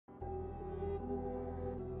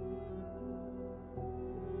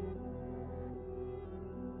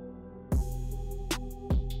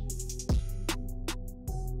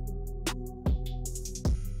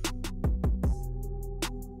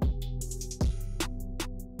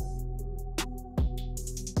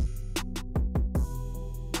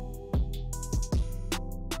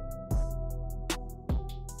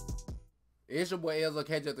It's your boy Elzo,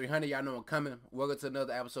 catch up 300. Y'all know I'm coming. Welcome to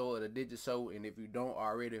another episode of the Digit Show. And if you don't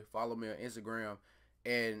already, follow me on Instagram.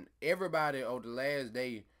 And everybody over the last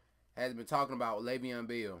day has been talking about Le'Veon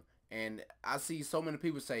Bell. And I see so many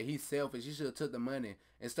people say he's selfish. He should have took the money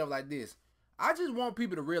and stuff like this. I just want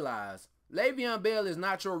people to realize Le'Veon Bell is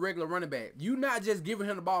not your regular running back. You not just giving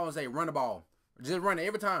him the ball and say run the ball. Just run it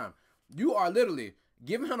every time. You are literally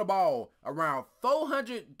giving him the ball around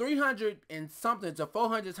 400, 300 and something to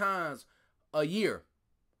 400 times a year.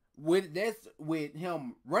 With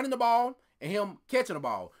him running the ball and him catching the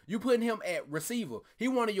ball. You putting him at receiver. He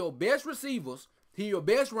one of your best receivers. He your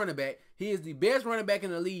best running back. He is the best running back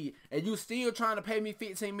in the league. And you still trying to pay me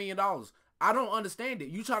 $15 million. I don't understand it.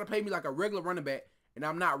 You trying to pay me like a regular running back, and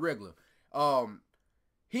I'm not regular.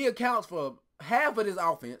 He accounts for half of this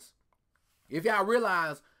offense. If y'all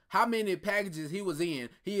realize how many packages he was in,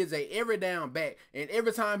 he is a every down back. And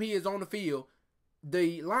every time he is on the field,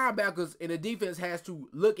 the linebackers and the defense has to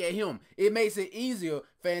look at him. It makes it easier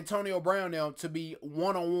for Antonio Brown now to be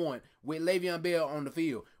one-on-one with Le'Veon Bell on the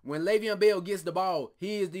field. When Le'Veon Bell gets the ball,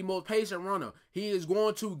 he is the most patient runner. He is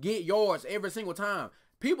going to get yards every single time.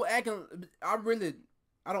 People acting, I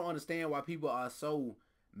don't understand why people are so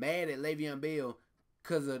mad at Le'Veon Bell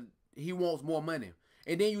because he wants more money.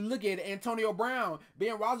 And then you look at Antonio Brown,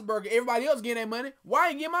 Ben Roethlisberger, everybody else getting that money. Why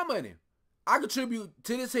ain't getting my money? I contribute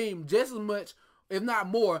to this team just as much, if not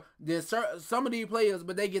more, than some of these players,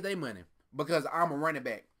 but they get their money because I'm a running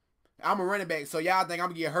back. I'm a running back, so y'all think I'm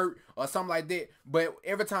going to get hurt or something like that. But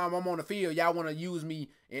every time I'm on the field, y'all want to use me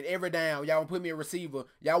in every down. Y'all want to put me a receiver.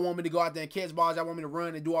 Y'all want me to go out there and catch balls. Y'all want me to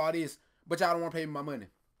run and do all this, but y'all don't want to pay me my money.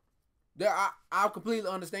 I completely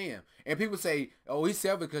understand. And people say, oh, he's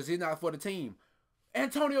selfish because he's not for the team.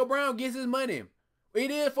 Antonio Brown gets his money.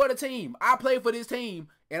 It is for the team. I play for this team,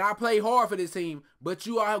 and I play hard for this team, but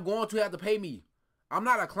you are going to have to pay me. I'm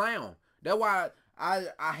not a clown. That's why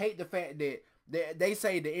I hate the fact that they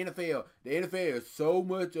say the NFL is so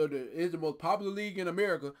much is the most popular league in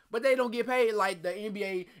America, but they don't get paid like the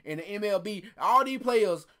NBA and the MLB. All these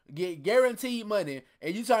players get guaranteed money,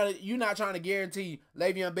 and you're not trying to guarantee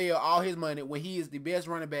Le'Veon Bell all his money when he is the best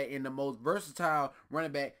running back and the most versatile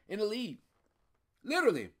running back in the league.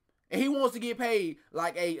 Literally. And he wants to get paid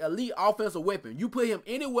like a elite offensive weapon. You put him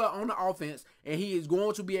anywhere on the offense, and he is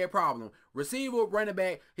going to be a problem. Receiver, running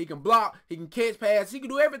back, he can block, he can catch passes, he can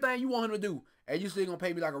do everything you want him to do. And you still going to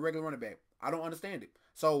pay me like a regular running back. I don't understand it.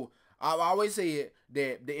 So, I've always said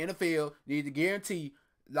that the NFL needs to guarantee,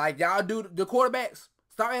 like y'all do the quarterbacks.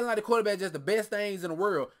 Stop acting like the quarterback just the best things in the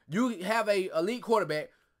world. You have a elite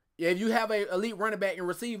quarterback. If you have a elite running back and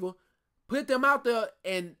receiver, put them out there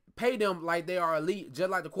and pay them like they are elite, just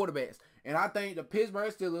like the quarterbacks. And I think the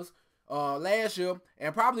Pittsburgh Steelers last year,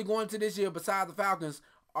 and probably going to this year besides the Falcons,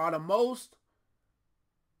 are the most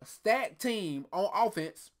stacked team on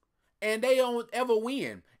offense, and they don't ever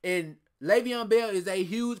win. And Le'Veon Bell is a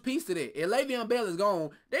huge piece to that. If Le'Veon Bell is gone,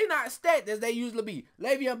 they not stacked as they usually be.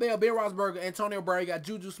 Le'Veon Bell, Ben Roethlisberger, Antonio Brown, got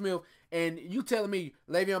Juju Smith, and you telling me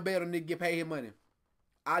Le'Veon Bell don't need to get paid his money?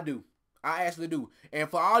 I do. I actually do. And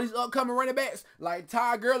for all these upcoming running backs, like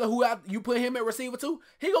Ty Gurley, who you put him at receiver too,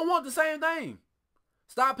 he gonna want the same thing.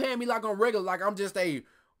 Stop paying me like I'm regular, like I'm just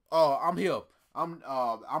I'm here. I'm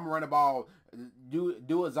running the ball,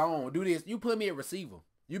 do a zone, do this. You put me at receiver.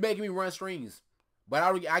 You making me run strings. But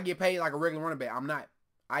I get paid like a regular running back. I'm not.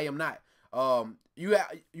 I am not. You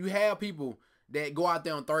have people that go out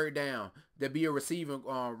there on third down that be a receiving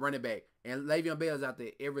running back. And Le'Veon Bell is out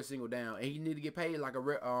there every single down, and he need to get paid like a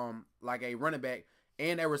running back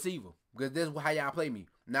and a receiver, because that's how y'all play me.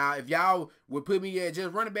 Now, if y'all would put me at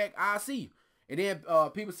just running back, I'll see. And then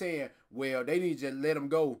people saying, well, they need to just let him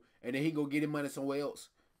go, and then he go get his money somewhere else.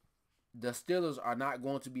 The Steelers are not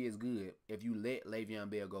going to be as good if you let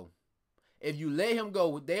Le'Veon Bell go. If you let him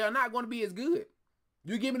go, they are not going to be as good.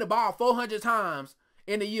 You give me the ball 400 times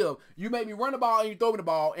in a year. You make me run the ball and you throw me the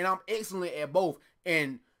ball, and I'm excellent at both,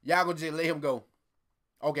 and y'all gonna just let him go.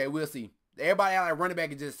 Okay, we'll see. Everybody out like running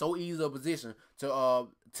back is just so easy a position to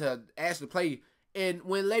actually play. And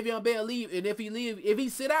when Le'Veon Bell leave, and if he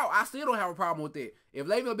sit out, I still don't have a problem with that. If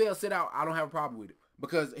Le'Veon Bell sit out, I don't have a problem with it,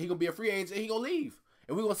 because he gonna be a free agent and he gonna leave,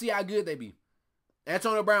 and we gonna see how good they be.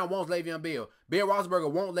 Antonio Brown wants Le'Veon Bell. Ben Roethlisberger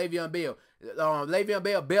wants Le'Veon Bell. Le'Veon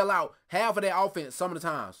Bell bail out half of that offense some of the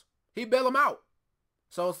times. He bail them out.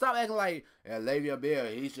 So stop acting like Le'Veon Bell,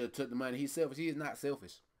 he should have took the money. He's selfish. He is not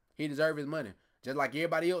selfish. He deserves his money. Just like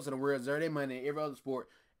everybody else in the world deserves their money in every other sport.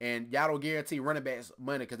 And y'all don't guarantee running backs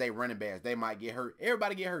money because they running backs. They might get hurt.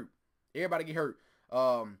 Everybody get hurt. Everybody get hurt.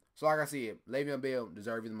 So like I said, Le'Veon Bell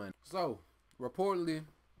deserves his money. So reportedly,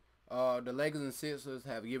 the Lakers and Sixers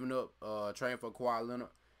have given up trade for Kawhi Leonard.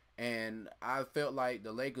 And I felt like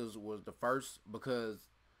the Lakers was the first because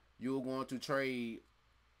you were going to trade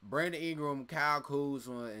Brandon Ingram, Kyle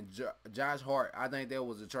Kuzma, and Josh Hart. I think that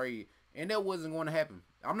was a trade, and that wasn't going to happen.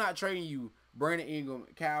 I'm not trading you Brandon Ingram,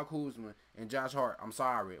 Kyle Kuzma, and Josh Hart. I'm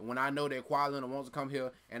sorry. When I know that Kawhi Leonard wants to come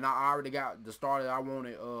here, and I already got the starter I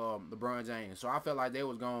wanted, LeBron James. So I felt like they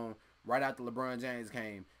was gone right after LeBron James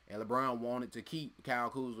came, and LeBron wanted to keep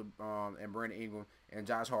Kyle Kuzma and Brandon Ingram and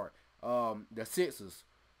Josh Hart. The Sixers.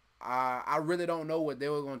 I really don't know what they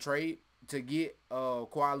were going to trade to get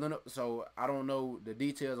Kawhi Leonard, so I don't know the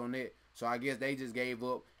details on that. So I guess they just gave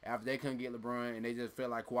up after they couldn't get LeBron, and they just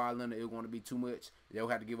felt like Kawhi Leonard it was going to be too much. They'll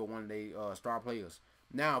have to give up one of their star players.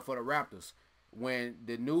 Now for the Raptors, when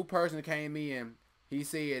the new person came in, he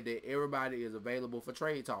said that everybody is available for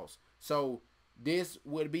trade talks. So this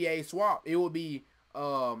would be a swap. It would be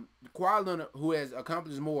Kawhi Leonard, who has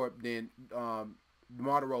accomplished more than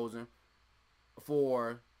DeMar Derozan,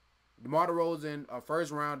 for DeMar DeRozan, a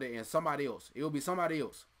first rounder, and somebody else. It will be somebody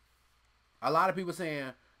else. A lot of people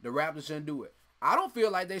saying the Raptors shouldn't do it. I don't feel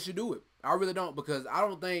like they should do it. I really don't, because I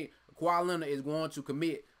don't think Kawhi Leonard is going to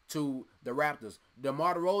commit to the Raptors.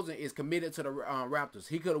 DeMar DeRozan is committed to the Raptors.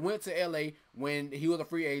 He could have went to LA when he was a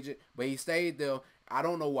free agent, but he stayed there. I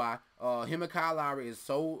don't know why. Him and Kyle Lowry is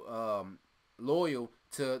so loyal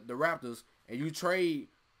to the Raptors, and you trade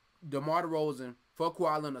DeMar DeRozan for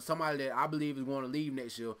Kawhi Leonard, somebody that I believe is going to leave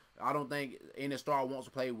next year. I don't think any star wants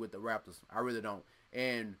to play with the Raptors. I really don't.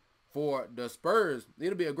 And for the Spurs,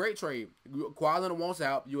 it'll be a great trade. Kawhi Leonard wants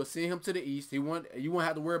out. You will send him to the East. You won't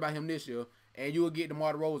have to worry about him this year. And you will get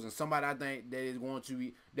DeMar DeRozan, somebody I think that is going to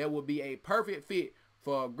be, that would be a perfect fit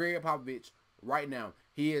for Greg Popovich right now.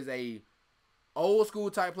 He is a old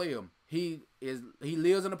school type player. He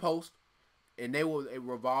lives in the post, and they will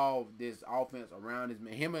revolve this offense around his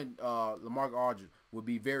man. Him and LaMarcus Aldridge would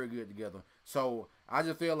be very good together. So I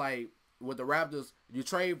just feel like with the Raptors, you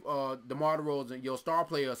trade DeMar DeRozan, your star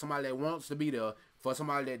player, somebody that wants to be there, for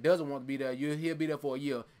somebody that doesn't want to be there. He'll be there for a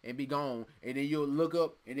year and be gone. And then you'll look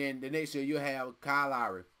up, and then the next year you'll have Kyle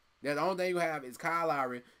Lowry. That's the only thing you have is Kyle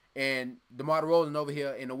Lowry, and DeMar DeRozan over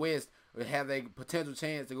here in the West will have a potential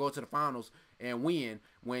chance to go to the finals and win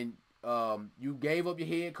when you gave up your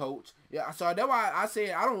head coach. Yeah, so that's why I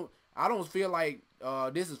said I don't feel like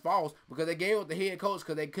this is false, because they gave up the head coach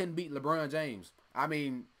because they couldn't beat LeBron James. I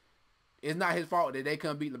mean, it's not his fault that they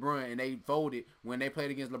couldn't beat LeBron and they folded when they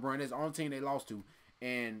played against LeBron. That's the only team they lost to.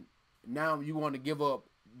 And now you want to give up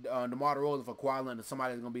DeMar DeRozan for Kawhi Leonard,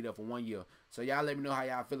 somebody that's going to be there for 1 year. So y'all let me know how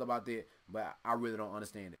y'all feel about that, but I really don't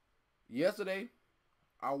understand it. Yesterday,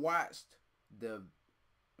 I watched the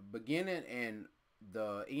beginning and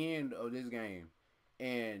the end of this game.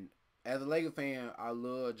 And as a Lakers fan, I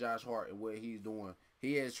love Josh Hart and what he's doing.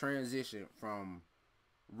 He has transitioned from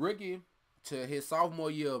rookie to his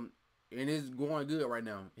sophomore year, and it's going good right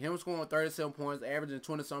now. Him scoring 37 points, averaging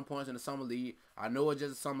 20-some points in the summer league. I know it's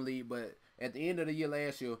just a summer league, but at the end of the year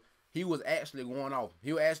last year, he was actually going off.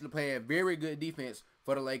 He was actually playing very good defense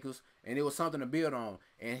for the Lakers, and it was something to build on.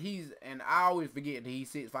 And I always forget that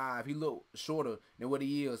he's 6'5". He looked shorter than what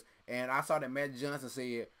he is. And I saw that Magic Johnson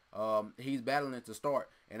said he's battling to start.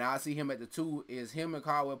 And I see him at the 2. Is him and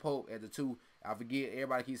Caldwell Pope at the 2. I forget,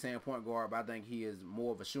 everybody keeps saying point guard, but I think he is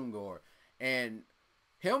more of a shooting guard. And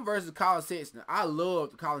him versus Collin Sexton, I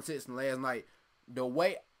loved Collin Sexton last night. The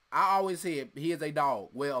way I always said he is a dog.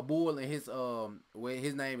 Well, a bull, and his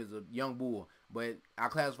name is a young bull, but I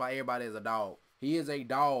classify everybody as a dog. He is a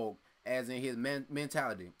dog, as in his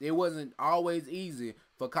mentality. It wasn't always easy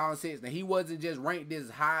for Collin Sexton. He wasn't just ranked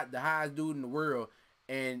the highest dude in the world,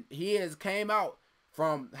 and he has came out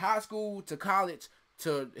from high school to college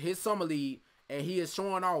to his summer league, and he is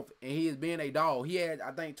showing off, and he is being a dog. He had,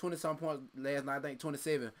 I think, 20-some points last night, I think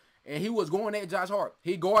 27. And he was going at Josh Hart.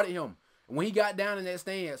 He guarded him. When he got down in that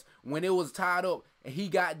stance, when it was tied up, and he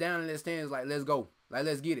got down in that stance, like, let's go. Like,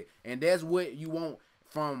 let's get it. And that's what you want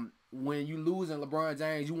from when you losing LeBron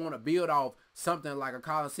James. You want to build off something like a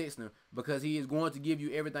Collin Sexton, because he is going to give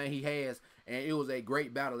you everything he has. And it was a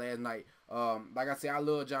great battle last night. Like I said, I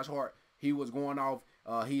love Josh Hart. He was going off.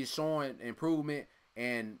 He is showing improvement.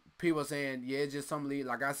 And people are saying, yeah, it's just summer league.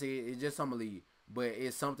 Like I said, it's just summer league, but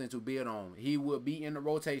it's something to build on. He will be in the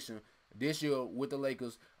rotation this year with the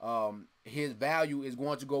Lakers. His value is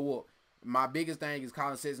going to go up. My biggest thing is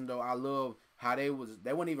Collin Sexton, though. I love how they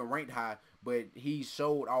weren't even ranked high, but he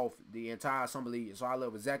showed off the entire summer league. So I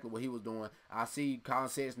love exactly what he was doing. I see Collin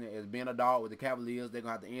Sexton as being a dog with the Cavaliers. They're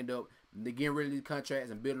going to have to end up getting rid of these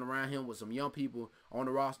contracts and building around him with some young people on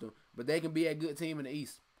the roster. But they can be a good team in the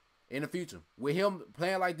East in the future. With him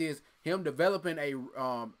playing like this, him developing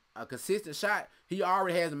a consistent shot, he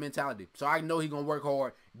already has a mentality. So I know he's going to work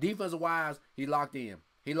hard. Defensive-wise, he locked in.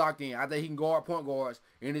 He locked in. I think he can guard point guards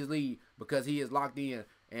in his league because he is locked in.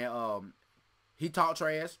 And he talk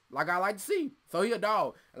trash like I like to see. So he a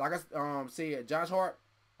dog. Like I said, Josh Hart,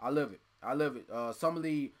 I love it. I love it. Summer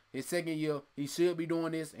League, his second year, he should be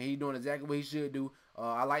doing this, and he's doing exactly what he should do.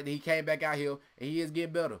 I like that he came back out here, and he is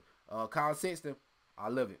getting better. Collin Sexton, I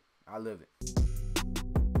love it. I love it.